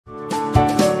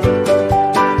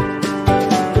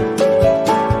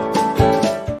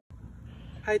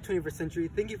21st century.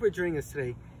 Thank you for joining us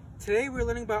today. Today we're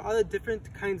learning about all the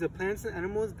different kinds of plants and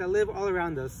animals that live all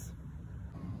around us.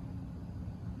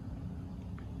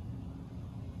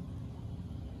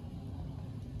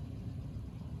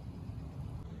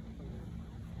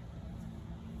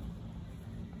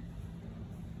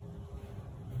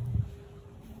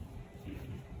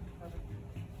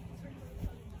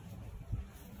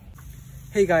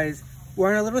 Hey guys,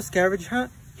 we're on a little scavenger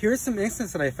hunt. Here are some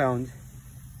insects that I found.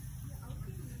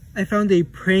 I found a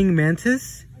praying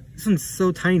mantis. This one's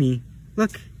so tiny.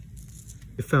 Look.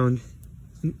 I found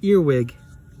an earwig.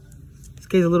 This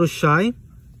guy's a little shy,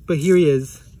 but here he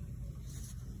is.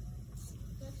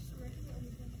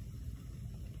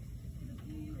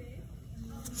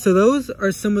 So those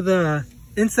are some of the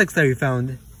insects that we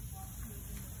found.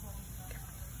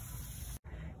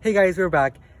 Hey guys, we're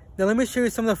back. Now let me show you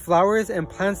some of the flowers and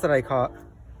plants that I caught.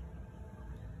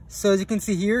 So as you can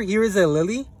see here is a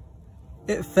lily.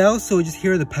 It fell, so just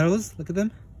here are the petals. Look at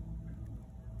them.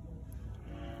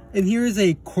 And here is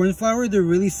a cornflower. They're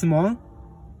really small.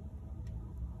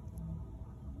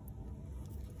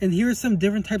 And here are some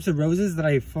different types of roses that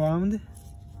I found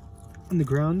on the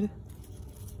ground.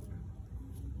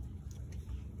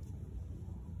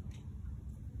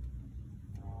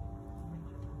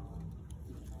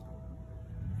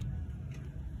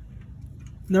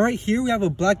 Now right here we have a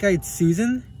black-eyed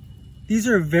Susan. These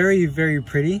are very, very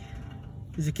pretty,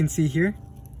 as you can see here.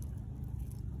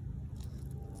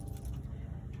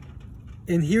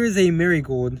 And here is a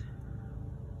marigold.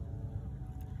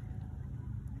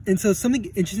 And so something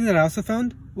interesting that I also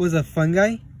found was a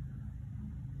fungi,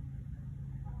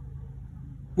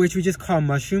 which we just call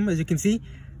mushroom. As you can see,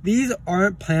 these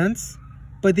aren't plants,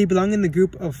 but they belong in the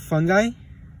group of fungi,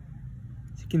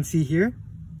 as you can see here.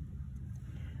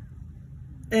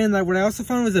 And what I also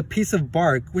found was a piece of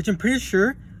bark, which I'm pretty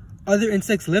sure other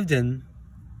insects lived in.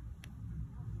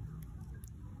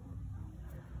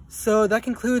 So that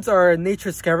concludes our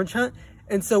nature scavenger hunt.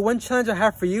 And so one challenge I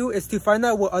have for you is to find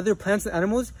out what other plants and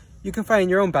animals you can find in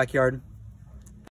your own backyard.